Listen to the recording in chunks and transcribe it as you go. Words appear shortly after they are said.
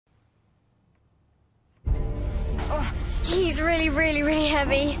He's really, really, really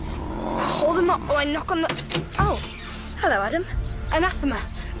heavy. Hold him up while I knock on the... Oh. Hello, Adam. Anathema.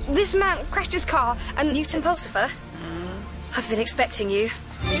 This man crashed his car and... Newton Pulsifer? I've been expecting you.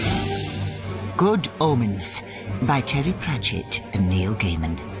 Good Omens by Terry Pratchett and Neil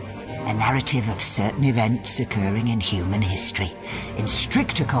Gaiman. A narrative of certain events occurring in human history, in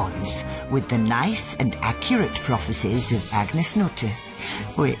strict accordance with the nice and accurate prophecies of Agnes Nutter,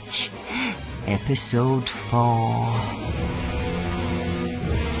 which, Episode 4.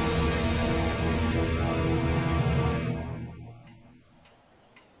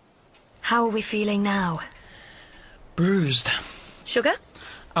 How are we feeling now? Bruised. Sugar?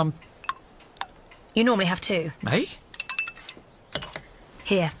 You normally have 2. Me?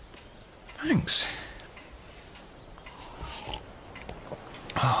 Here. Thanks.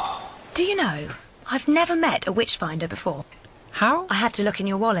 Do you know, I've never met a witchfinder before. How? I had to look in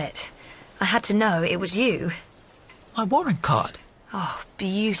your wallet. I had to know it was you. My warrant card. Oh,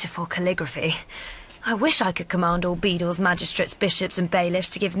 beautiful calligraphy. I wish I could command all beadles, magistrates, bishops and bailiffs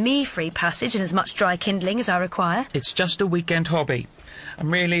to give me free passage and as much dry kindling as I require. It's just a weekend hobby.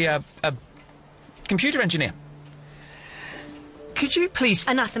 I'm really a computer engineer. Could you please...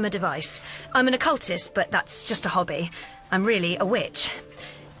 Anathema device. I'm an occultist, but that's just a hobby. I'm really a witch.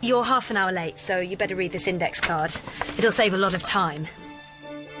 You're half an hour late, so you better read this index card. It'll save a lot of time.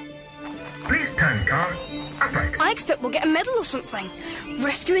 Please turn car upright. I expect we'll get a medal or something.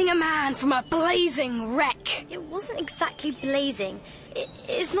 Rescuing a man from a blazing wreck. It wasn't exactly blazing.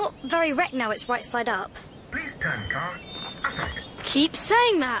 It's not very wrecked now, it's right side up. Please turn car upright. Keep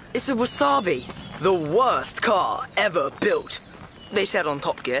saying that. It's a Wasabi, the worst car ever built. They said on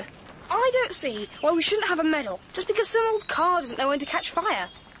Top Gear. I don't see why we shouldn't have a medal just because some old car doesn't know when to catch fire.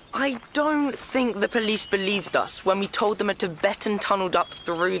 I don't think the police believed us when we told them a Tibetan tunnelled up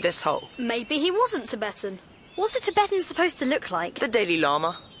through this hole. Maybe he wasn't Tibetan. What's a Tibetan supposed to look like? The Dalai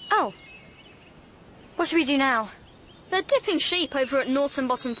Lama. Oh. What should we do now? They're dipping sheep over at Norton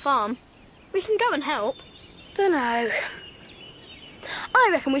Bottom Farm. We can go and help. Dunno. I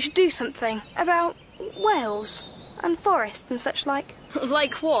reckon we should do something about whales and forest and such like.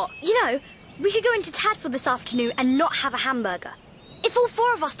 Like what? You know, we could go into Tadford this afternoon and not have a hamburger. If all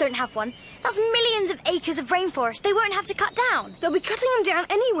 4 of us don't have one, that's millions of acres of rainforest they won't have to cut down. They'll be cutting them down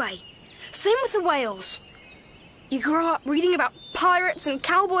anyway. Same with the whales. You grow up reading about pirates and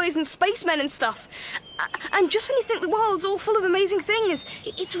cowboys and spacemen and stuff. And just when you think the world's all full of amazing things,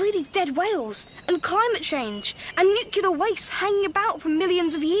 it's really dead whales and climate change and nuclear waste hanging about for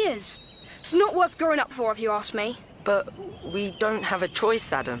millions of years. It's not worth growing up for, if you ask me. But we don't have a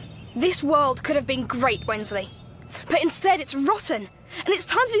choice, Adam. This world could have been great, Wensley. But instead it's rotten. And it's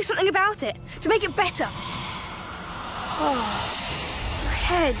time to do something about it, to make it better. Oh, my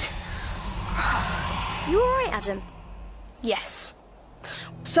head. You all right, Adam? Yes.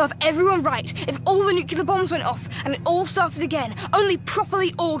 Serve everyone right if all the nuclear bombs went off and it all started again, only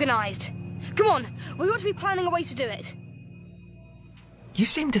properly organised. Come on, we ought to be planning a way to do it. You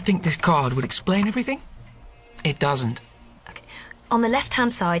seem to think this card would explain everything? It doesn't. Okay. On the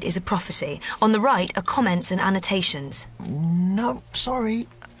left-hand side is a prophecy. On the right are comments and annotations. No, sorry.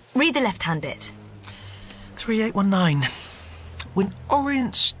 Read the left-hand bit. 3819. When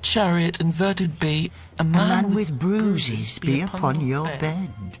Orient's chariot inverted be, a man with bruises be upon your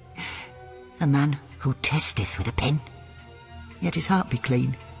bed. A man who testeth with a pen, yet his heart be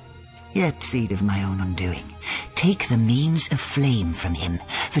clean. Yet seed of my own undoing, take the means of flame from him,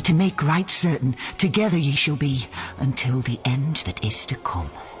 for to make right certain, together ye shall be, until the end that is to come.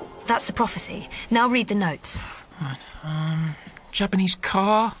 That's the prophecy. Now read the notes. Japanese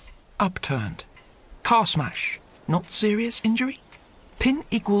car upturned. Car smash. Not serious injury. Pin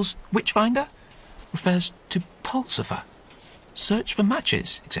equals witchfinder. Refers to Pulsifer. Search for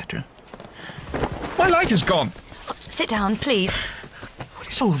matches, etc. My light has gone. Sit down, please. What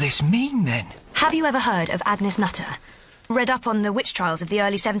does all this mean, then? Have you ever heard of Agnes Nutter? Read up on the witch trials of the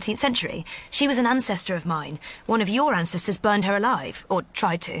early 17th century? She was an ancestor of mine. One of your ancestors burned her alive, or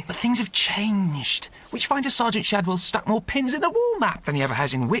tried to. But things have changed. Witchfinder Sergeant Shadwell's stuck more pins in the wall map than he ever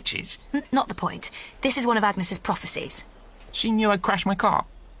has in witches. Not the point. This is one of Agnes's prophecies. She knew I'd crash my car.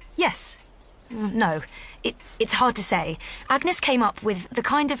 Yes. No. It's hard to say. Agnes came up with the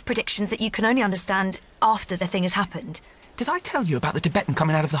kind of predictions that you can only understand after the thing has happened. Did I tell you about the Tibetan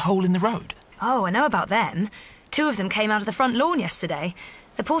coming out of the hole in the road? Oh, I know about them. 2 of them came out of the front lawn yesterday.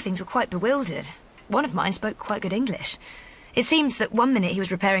 The poor things were quite bewildered. One of mine spoke quite good English. It seems that one minute he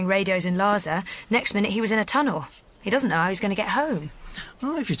was repairing radios in Lhasa, next minute he was in a tunnel. He doesn't know how he's going to get home.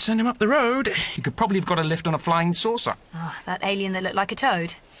 Well, if you'd sent him up the road, he could probably have got a lift on a flying saucer. Oh, that alien that looked like a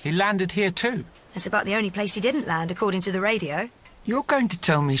toad. He landed here too. It's about the only place he didn't land, according to the radio. You're going to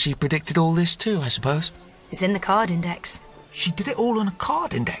tell me she predicted all this too, I suppose? It's in the card index. She did it all on a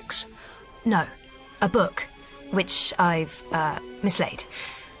card index? No, a book, which I've, mislaid.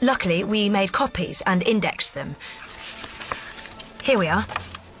 Luckily, we made copies and indexed them. Here we are.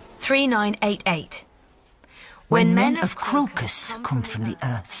 3988. When men of crocus come from the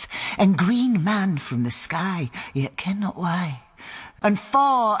earth, and green man from the sky, yet ken not why, and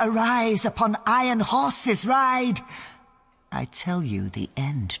four arise upon iron horses ride, I tell you the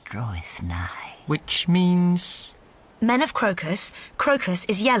end draweth nigh. Which means... Men of Crocus. Crocus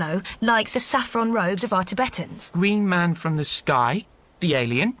is yellow, like the saffron robes of our Tibetans. Green man from the sky? The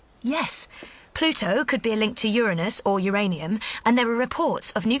alien? Yes. Pluto could be a link to Uranus or uranium, and there are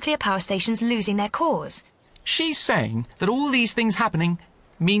reports of nuclear power stations losing their cores. She's saying that all these things happening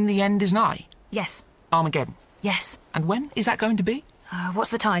mean the end is nigh? Yes. Armageddon? Yes. And when is that going to be?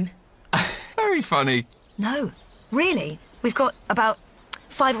 What's the time? Very funny. No, really. We've got about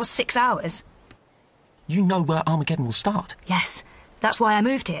 5 or 6 hours. You know where Armageddon will start? Yes. That's why I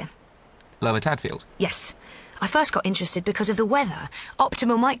moved here. Lower Tadfield? Yes. I first got interested because of the weather.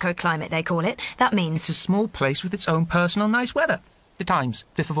 Optimal microclimate, they call it. That means... It's a small place with its own personal nice weather. The Times,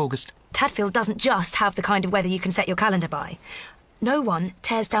 5th of August. Tadfield doesn't just have the kind of weather you can set your calendar by. No one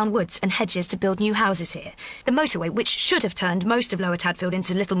tears down woods and hedges to build new houses here. The motorway, which should have turned most of Lower Tadfield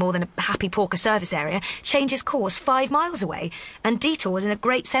into little more than a happy porker service area, changes course 5 miles away and detours in a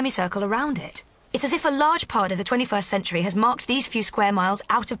great semicircle around it. It's as if a large part of the 21st century has marked these few square miles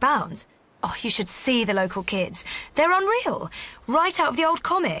out of bounds. Oh, you should see the local kids. They're unreal. Right out of the old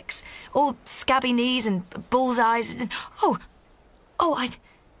comics. All scabby knees and bullseyes. I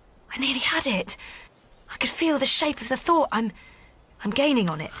nearly had it. I could feel the shape of the thought. I'm gaining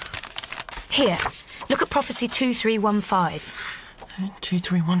on it. Here, look at Prophecy 2315.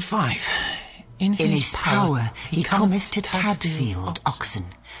 2315. In his power he cometh to Tadfield, Oxen,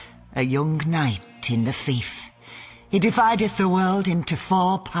 a young knight in the fief. He divideth the world into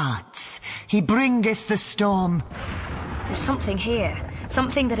 4 parts. He bringeth the storm. There's something here.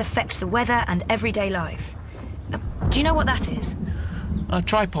 Something that affects the weather and everyday life. Do you know what that is? A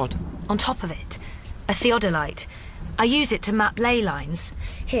tripod. On top of it, a theodolite. I use it to map ley lines.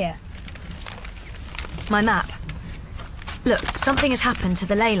 Here. My map. Look, something has happened to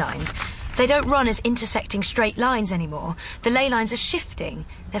the ley lines. They don't run as intersecting straight lines anymore. The ley lines are shifting.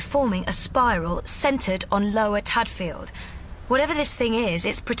 They're forming a spiral centred on Lower Tadfield. Whatever this thing is,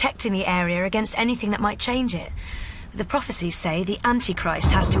 it's protecting the area against anything that might change it. The prophecies say the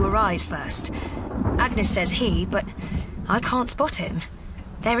Antichrist has to arise first. Agnes says he, but I can't spot him.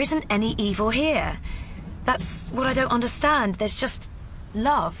 There isn't any evil here. That's what I don't understand. There's just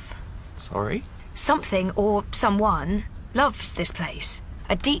love. Sorry? Something or someone loves this place.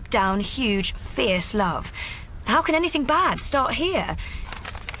 A deep down, huge, fierce love. How can anything bad start here?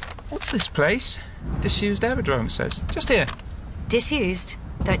 What's this place? Disused aerodrome, it says. Just here. Disused?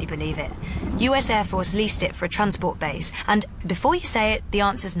 Don't you believe it? US Air Force leased it for a transport base, and before you say it, the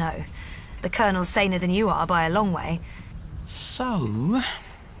answer's no. The Colonel's saner than you are by a long way. So,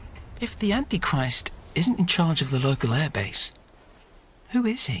 if the Antichrist isn't in charge of the local airbase, who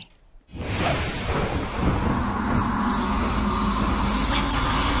is he?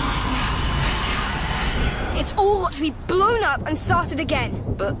 It's all got to be blown up and started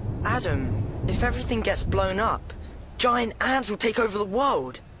again. But, Adam, if everything gets blown up, giant ants will take over the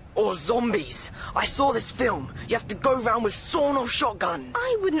world. Or zombies. I saw this film. You have to go round with sawn-off shotguns.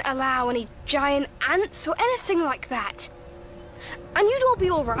 I wouldn't allow any giant ants or anything like that. And you'd all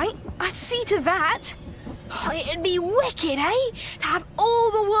be all right. I'd see to that. Oh, it'd be wicked, eh? To have all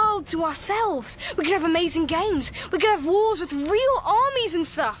the world to ourselves. We could have amazing games. We could have wars with real armies and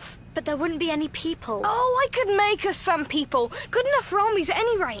stuff. But there wouldn't be any people. Oh, I could make us some people. Good enough for armies at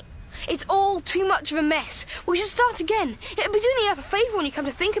any rate. It's all too much of a mess. We should start again. It'd be doing the earth a favour when you come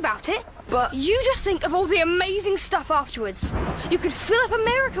to think about it. But... You just think of all the amazing stuff afterwards. You could fill up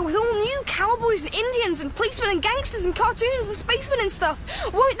America with all new cowboys and Indians and policemen and gangsters and cartoons and spacemen and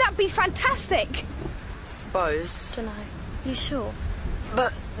stuff. Won't that be fantastic? Suppose. Dunno. You sure?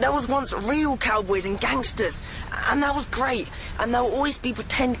 But there was once real cowboys and gangsters, and that was great. And there will always be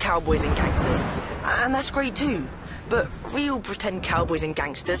pretend cowboys and gangsters, and that's great too. But real pretend cowboys and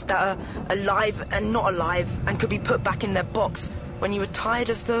gangsters that are alive and not alive and could be put back in their box when you were tired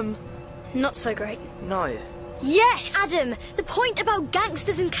of them? Not so great. No. Yes! Adam, the point about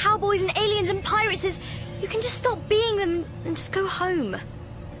gangsters and cowboys and aliens and pirates is you can just stop being them and just go home.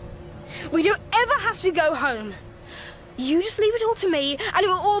 We don't ever have to go home. You just leave it all to me, and it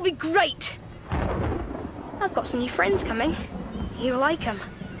will all be great. I've got some new friends coming. You'll like them.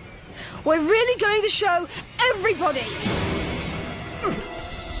 We're really going to show everybody.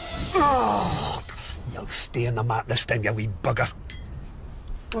 Oh, you'll stay in the map this time, you wee bugger.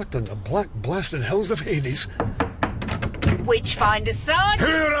 What in the black blasted hills of Hades? Witchfinder, son!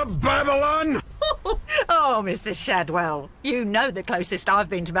 Here of Babylon! Oh, Mr. Shadwell, you know the closest I've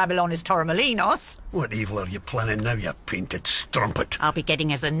been to Babylon is Torremolinos. What evil are you planning now, you painted strumpet? I'll be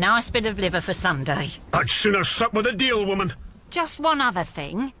getting us a nice bit of liver for Sunday. I'd sooner sup with a deal, woman. Just one other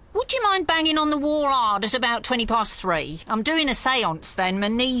thing. Would you mind banging on the wall hard at about 3:20? I'm doing a séance then. My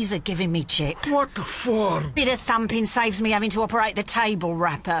knees are giving me chip. What for? Bit of thumping saves me having to operate the table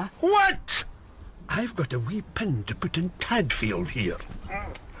wrapper. What? I've got a wee pin to put in Tadfield here.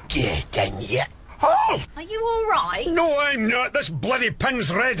 Get in, you. Oh! Are you all right? No, I'm not. This bloody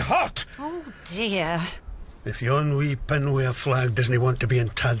pin's red hot. Oh, dear. If yon wee pin with a flag doesn't want to be in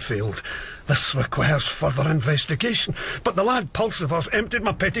Tadfield, this requires further investigation. But the lad Pulsifer's emptied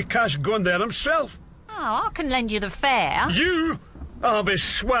my petty cash going there himself. Oh, I can lend you the fare. You? I'll be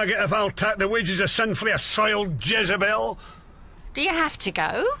swag it if I'll tack the wages of sin for a soiled Jezebel. Do you have to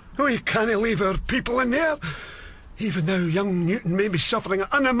go? We can't leave our people in there. Even now, young Newton may be suffering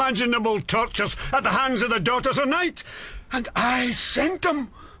unimaginable tortures at the hands of the Daughters of Night. And I sent them.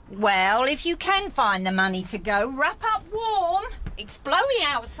 Well, if you can find the money to go, wrap up warm. It's blowy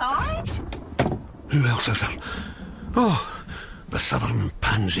outside. Who else is there? Oh, the Southern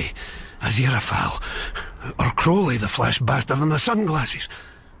Pansy, Aziraphale, or Crowley, the flash bastard in the sunglasses.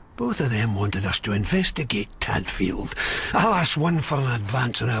 Both of them wanted us to investigate Tadfield. I'll ask one for an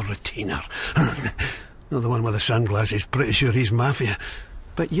advance on our retainer. The one with the sunglasses, pretty sure he's mafia.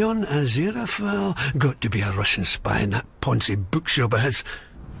 But yon Aziraphale got to be a Russian spy in that Ponzi bookshop of his.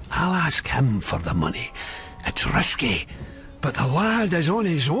 I'll ask him for the money. It's risky, but the lad is on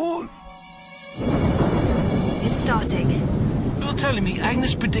his own. It's starting. You're telling me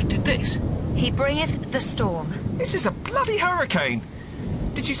Agnes predicted this? He bringeth the storm. This is a bloody hurricane.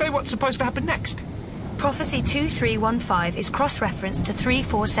 Did she say what's supposed to happen next? Prophecy 2315 is cross-referenced to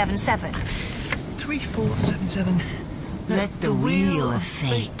 3477. 3477. Let the wheel of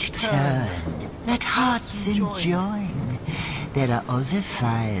fate turn. Let hearts enjoin. There are other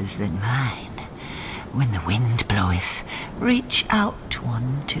fires than mine. When the wind bloweth, reach out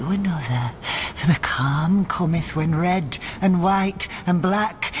one to another. For the calm cometh when red and white and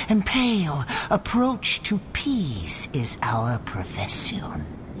black and pale approach to peace is our profession.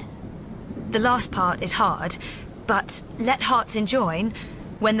 The last part is hard, but let hearts enjoin.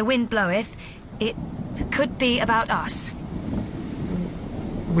 When the wind bloweth, it could be about us.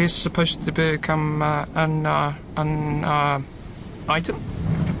 We're supposed to become an item?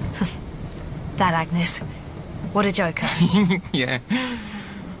 That Agnes. What a joker. Yeah.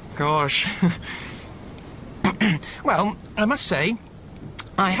 Gosh. Well, I must say,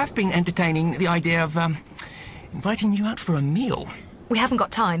 I have been entertaining the idea of inviting you out for a meal. We haven't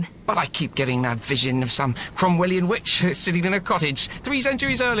got time. But I keep getting that vision of some Cromwellian witch sitting in a cottage 3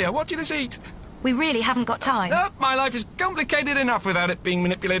 centuries earlier watching us eat. We really haven't got time. No, my life is complicated enough without it being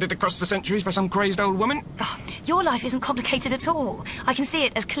manipulated across the centuries by some crazed old woman. Oh, your life isn't complicated at all. I can see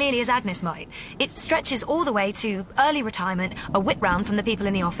it as clearly as Agnes might. It stretches all the way to early retirement, a whip round from the people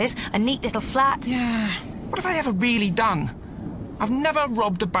in the office, a neat little flat. Yeah. What have I ever really done? I've never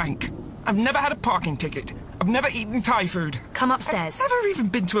robbed a bank. I've never had a parking ticket. I've never eaten Thai food. Come upstairs. I've never even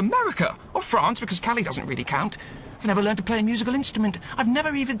been to America or France because Calais doesn't really count. I've never learned to play a musical instrument. I've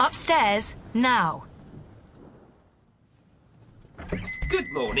never even... Upstairs, now. Good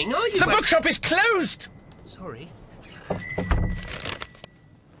morning, are you... The bookshop is closed! Sorry.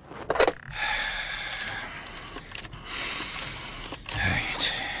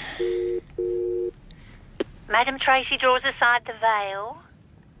 Madam Tracy draws aside the veil.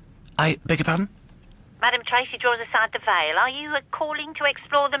 I beg your pardon? Madam Tracy draws aside the veil. Are you calling to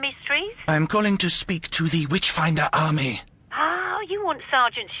explore the mysteries? I'm calling to speak to the Witchfinder Army. Oh, you want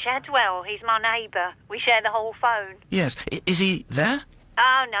Sergeant Shadwell. He's my neighbour. We share the whole phone. Yes. Is he there?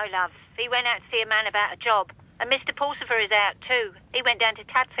 Oh, no, love. He went out to see a man about a job. And Mr. Pulsifer is out too. He went down to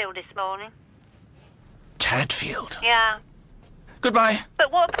Tadfield this morning. Tadfield? Yeah. Goodbye.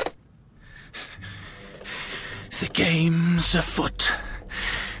 But what... The game's afoot.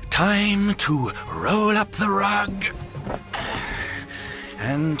 Time to roll up the rug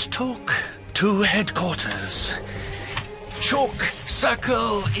and talk to headquarters. Chalk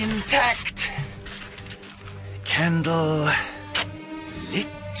circle intact. Candle lit.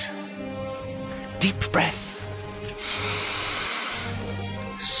 Deep breath.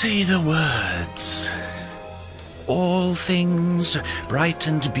 Say the words. All things bright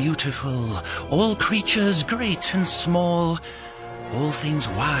and beautiful, all creatures great and small, all things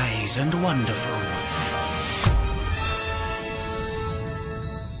wise and wonderful.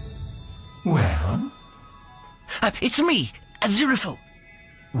 Well? It's me, Aziraphale.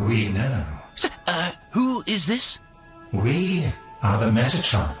 We know. Who is this? We are the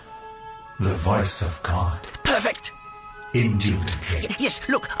Metatron, the voice of God. Perfect. Indubitably. Yes,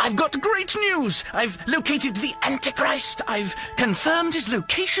 look, I've got great news. I've located the Antichrist. I've confirmed his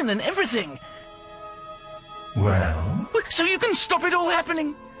location and everything. Well? So you can stop it all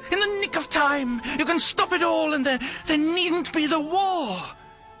happening. In the nick of time. You can stop it all and there needn't be the war.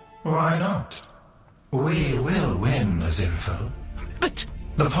 Why not? We will win, Aziraphale. But...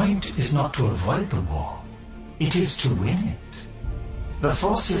 the point is not to avoid the war. It is to win it. The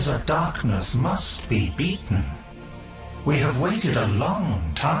forces of darkness must be beaten. We have waited a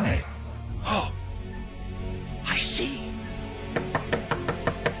long time. Oh, I see.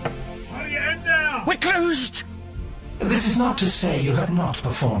 Are you in there? We're closed! This is not to say you have not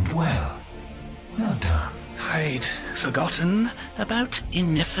performed well. Well done. I'd forgotten about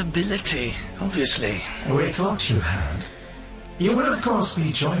ineffability, obviously. We thought you had. You will, of course,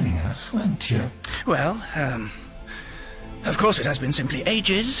 be joining us, won't you? Well, of course it has been simply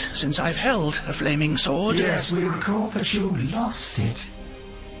ages since I've held a flaming sword. Yes, we recall that you lost it.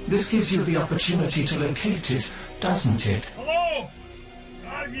 This gives you the opportunity to locate it, doesn't it? Hello?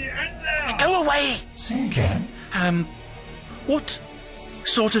 Are you in there? Go away! Say again. What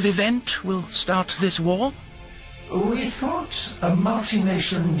sort of event will start this war? We thought a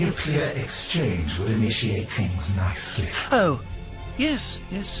multinational nuclear exchange would initiate things nicely. Oh, yes,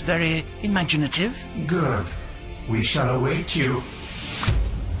 very imaginative. Good. We shall await you.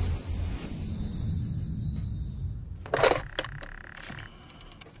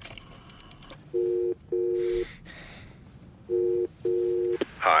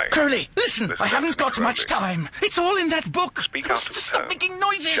 Hi. Crowley, listen, This I is haven't got Crowley. much time. It's all in that book. Speak You after must the stop tone. making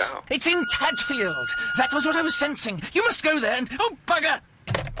noises. Shout. It's in Tadfield. That was what I was sensing. You must go there and... Oh, bugger!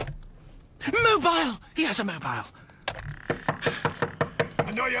 Mobile! He has a mobile.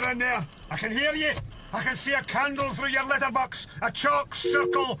 I know you're in there. I can hear you. I can see a candle through your letterbox. A chalk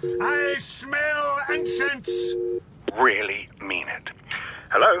circle. I smell incense. Really mean it.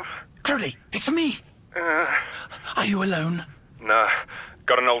 Hello? Crowley, it's me. Are you alone? Nah,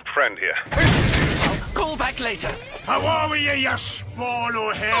 got an old friend here. I'll call back later. How are you, you spawn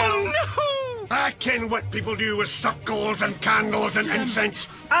o' hell? Oh, no! I ken what people do with circles and candles and incense.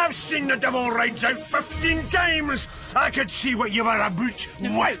 I've seen the devil rides out 15 times. I could see what you were about, witch.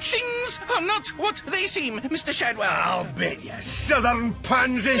 Things are not what they seem, Mr. Shadwell. I'll bet you, southern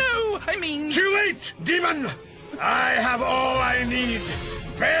pansy. No, I mean... Too late, demon. I have all I need.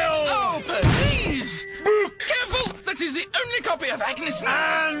 Bells. Oh, please! Book. Careful! That is the only copy of Agnes.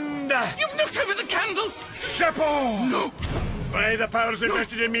 And... You've knocked over the candle. Seppo. No. By the powers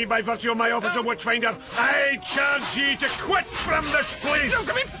invested in me by virtue of my office of Witchfinder, I charge ye to quit from this place. No,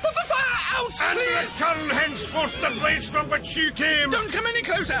 come in. Put the fire out, And please. return henceforth the place from which you came. Don't come any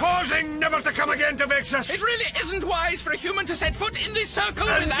closer. Pausing never to come again to vex us. It really isn't wise for a human to set foot in this circle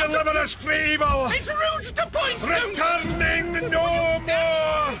And without... deliver us from evil. It's rude to point. Returning no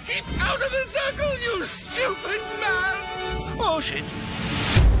more. Keep out of the circle, you stupid man. Oh, shit.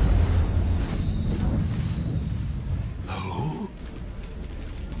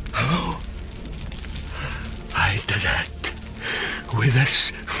 Hello? I did it. With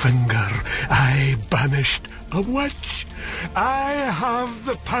this finger, I banished a witch. I have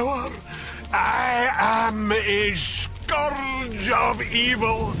the power. I am a scourge of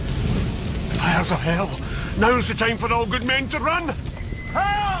evil. Fires of hell. Now's the time for all good men to run.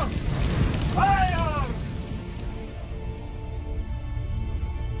 Hell! Fire!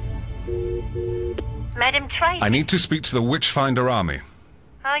 Madam Tracy. I need to speak to the Witchfinder Army.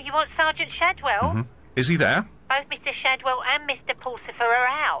 Oh, you want Sergeant Shadwell? Is he there? Both Mr. Shadwell and Mr. Pulsifer are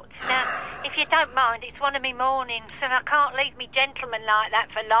out. Now, if you don't mind, it's one of me mornings, and I can't leave me gentleman like that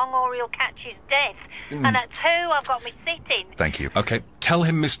for long, or he'll catch his death. And at 2, I've got me sitting. Thank you. Okay, tell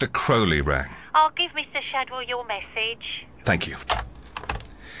him Mr. Crowley rang. I'll give Mr. Shadwell your message. Thank you.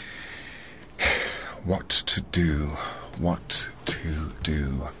 What to do? What to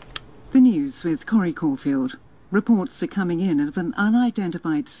do? The news with Corrie Caulfield. Reports are coming in of an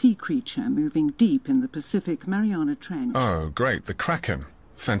unidentified sea creature moving deep in the Pacific Mariana Trench. Oh, great. The Kraken.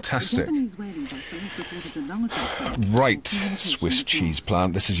 Fantastic. The Japanese whaling vessel has reported a larger... Right, Swiss cheese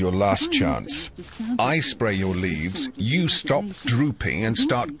plant, this is your last chance. I spray your leaves, you stop drooping and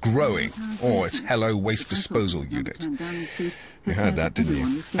start growing. Or it's Hello Waste Disposal Unit. You heard that, didn't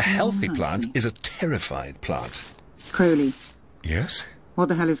you? A healthy plant is a terrified plant. Crowley. Yes? What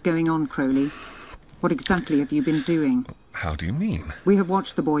the hell is going on, Crowley? What exactly have you been doing? How do you mean? We have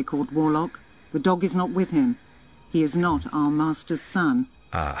watched the boy called Warlock. The dog is not with him. He is not our master's son.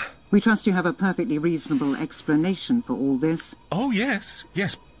 Ah. We trust you have a perfectly reasonable explanation for all this. Oh, yes.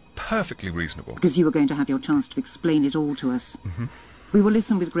 Yes, perfectly reasonable. Because you are going to have your chance to explain it all to us. Mm-hmm. We will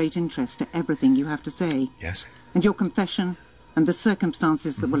listen with great interest to everything you have to say. Yes. And your confession and the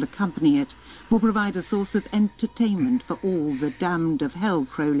circumstances that will accompany it will provide a source of entertainment for all the damned of hell,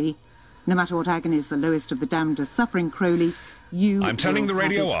 Crowley. No matter what agonies the lowest of the damned are suffering, Crowley, you... I'm turning the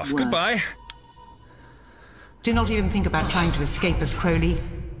radio off. Goodbye. Do not even think about trying to escape us, Crowley.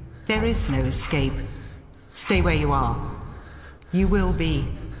 There is no escape. Stay where you are. You will be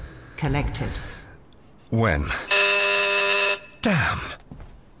collected. When? Damn.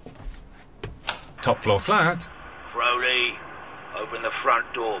 Top floor flat. Crowley, open the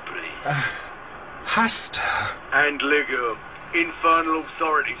front door, please. Hasta. And Ligo. Infernal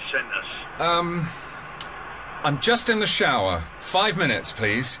authorities sent us. I'm just in the shower. 5 minutes,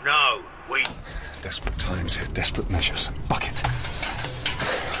 please. No, wait. Desperate times, desperate measures. Bucket.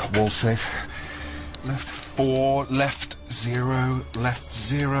 Wall safe. Left 4, left 0, left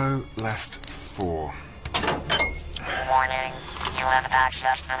 0, left 4. Warning. You have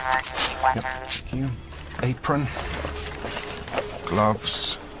access to emergency weapons. Thank you. Apron.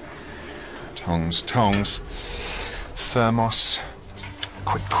 Gloves. Tongs. Thermos.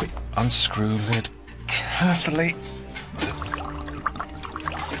 Quick. Unscrew lid carefully.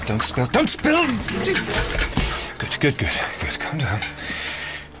 Don't spill. Good. Calm down.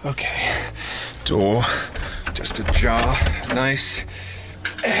 Okay. Door. Just ajar. Nice.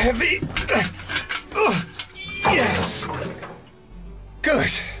 Heavy. Yes.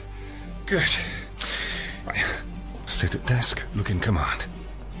 Good. Right. Sit at desk. Look in command.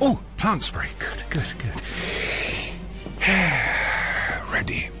 Oh, plant spray. Good.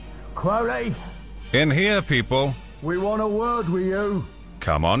 Ready. Crowley, In here, people. we want a word with you.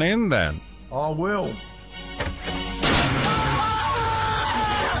 Come on in, then. I will.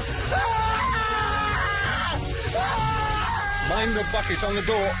 Mind the bucket on the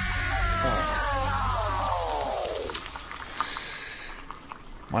door.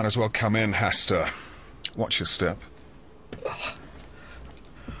 Might as well come in, Hasta. Watch your step.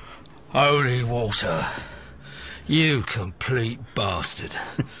 Holy water. You complete bastard.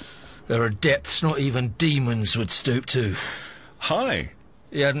 There are depths not even demons would stoop to. Hi.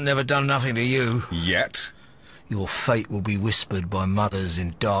 He hadn't never done nothing to you. Yet. Your fate will be whispered by mothers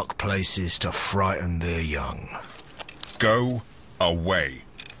in dark places to frighten their young. Go away.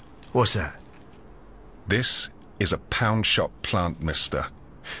 What's that? This is a pound shop plant mister.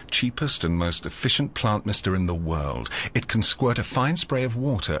 Cheapest and most efficient plant mister in the world. It can squirt a fine spray of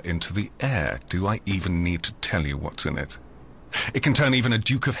water into the air. Do I even need to tell you what's in it? It can turn even a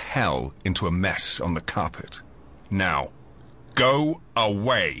Duke of Hell into a mess on the carpet. Now, go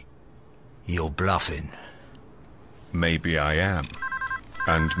away. You're bluffing. Maybe I am.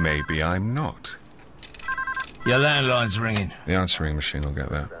 And maybe I'm not. Your landline's ringing. The answering machine will get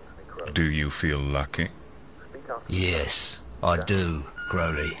that. Do you feel lucky? Yes, I do,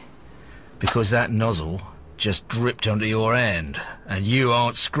 Crowley. Because that nozzle just dripped onto your hand, and you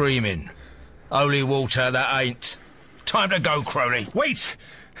aren't screaming. Holy water, that ain't. Time to go, Crowley. Wait!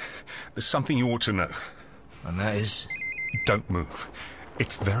 There's something you ought to know. And that is? Don't move.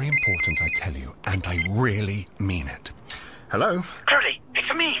 It's very important, I tell you, and I really mean it. Hello? Crowley,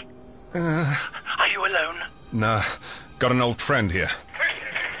 it's me. Are you alone? Nah, got an old friend here.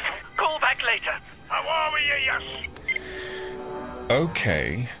 Call back later. How are we, yes?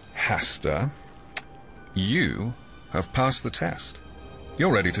 Okay, Hasta. You have passed the test.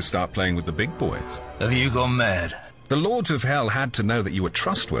 You're ready to start playing with the big boys. Have you gone mad? The Lords of Hell had to know that you were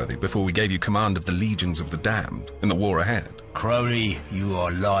trustworthy before we gave you command of the legions of the damned in the war ahead. Crowley, you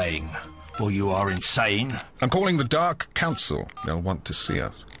are lying. Or you are insane. I'm calling the Dark Council. They'll want to see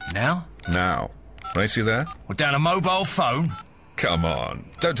us. Now? Now. Race you there? We're down a mobile phone? Come on.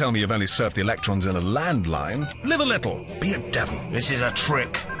 Don't tell me you've only surfed the electrons in a landline. Live a little. Be a devil. This is a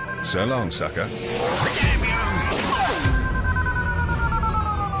trick. So long, sucker.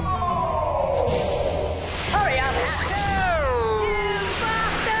 Hurry up, Haskell! You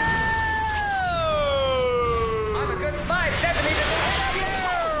bastard! I'm a good 570 to the head of you!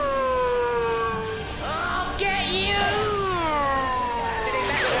 I'll get you!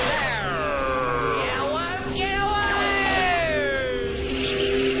 You won't get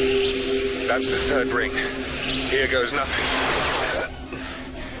away! That's the third ring. Here goes nothing.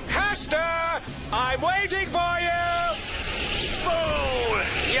 Hasta! I'm waiting for you! Fool!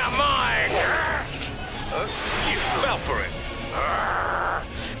 You're mine! You fell for it.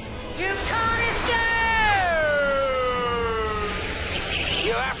 You can't escape!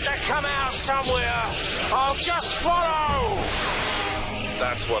 You have to come out somewhere. I'll just follow.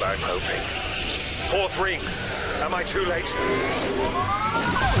 That's what I'm hoping. 4-3. Am I too late?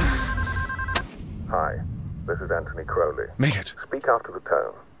 Hi, this is Anthony Crowley. Made it. Speak after the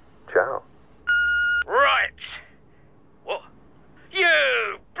tone. Ciao. Right. What?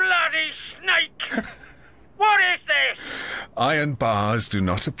 You bloody snake! What is this? Iron bars do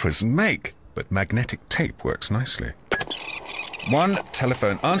not a prison make, but magnetic tape works nicely. One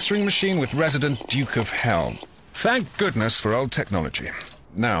telephone answering machine with resident Duke of Hell. Thank goodness for old technology.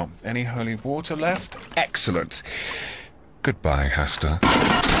 Now, any holy water left? Excellent. Goodbye, Hasta.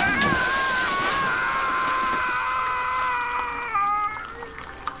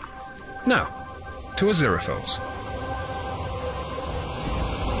 Now, to Aziraphale's.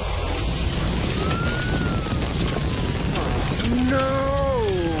 No!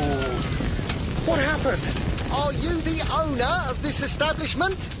 What happened? Are you the owner of this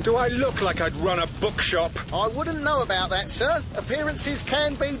establishment? Do I look like I'd run a bookshop? I wouldn't know about that, sir. Appearances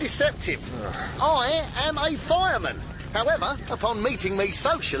can be deceptive. I am a fireman. However, upon meeting me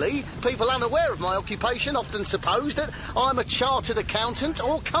socially, people unaware of my occupation often suppose that I'm a chartered accountant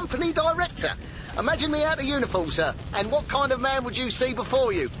or company director. Imagine me out of uniform, sir, and what kind of man would you see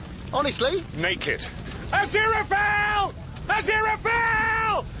before you? Honestly? Naked. Aziraphale!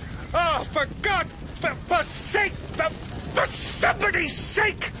 Aziraphale! Oh, for God, for sake, for somebody's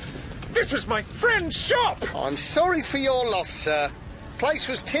sake! This was my friend's shop! I'm sorry for your loss, sir. Place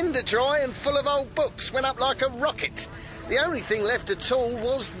was tinder dry and full of old books, went up like a rocket. The only thing left at all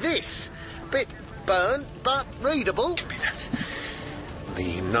was this. Bit burnt, but readable. Give me that.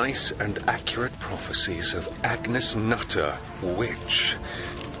 The nice and accurate prophecies of Agnes Nutter, witch,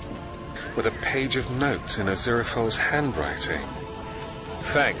 with a page of notes in Aziraphale's handwriting.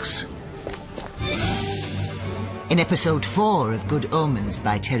 Thanks. In episode 4 of Good Omens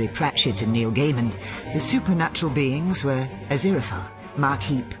by Terry Pratchett and Neil Gaiman, the supernatural beings were Aziraphale, Mark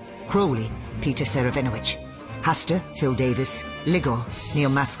Heap, Crowley, Peter Serafinowicz, Hasta, Phil Davis, Ligor, Neil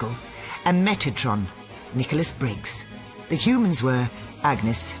Maskell, and Metatron, Nicholas Briggs. The humans were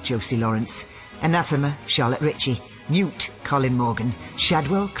Agnes, Josie Lawrence, Anathema, Charlotte Ritchie, Newt, Colin Morgan,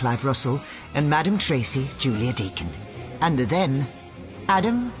 Shadwell, Clive Russell, and Madam Tracy, Julia Deakin. And the them,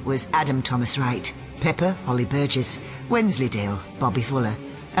 Adam was Adam Thomas Wright, Pepper, Holly Burgess, Wensleydale, Bobby Fuller,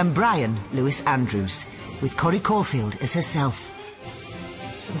 and Brian, Lewis Andrews, with Corrie Caulfield as herself.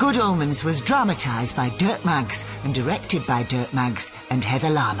 Good Omens was dramatised by Dirk Maggs and directed by Dirk Maggs and Heather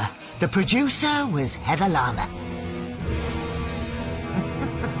Lama. The producer was Heather Lama.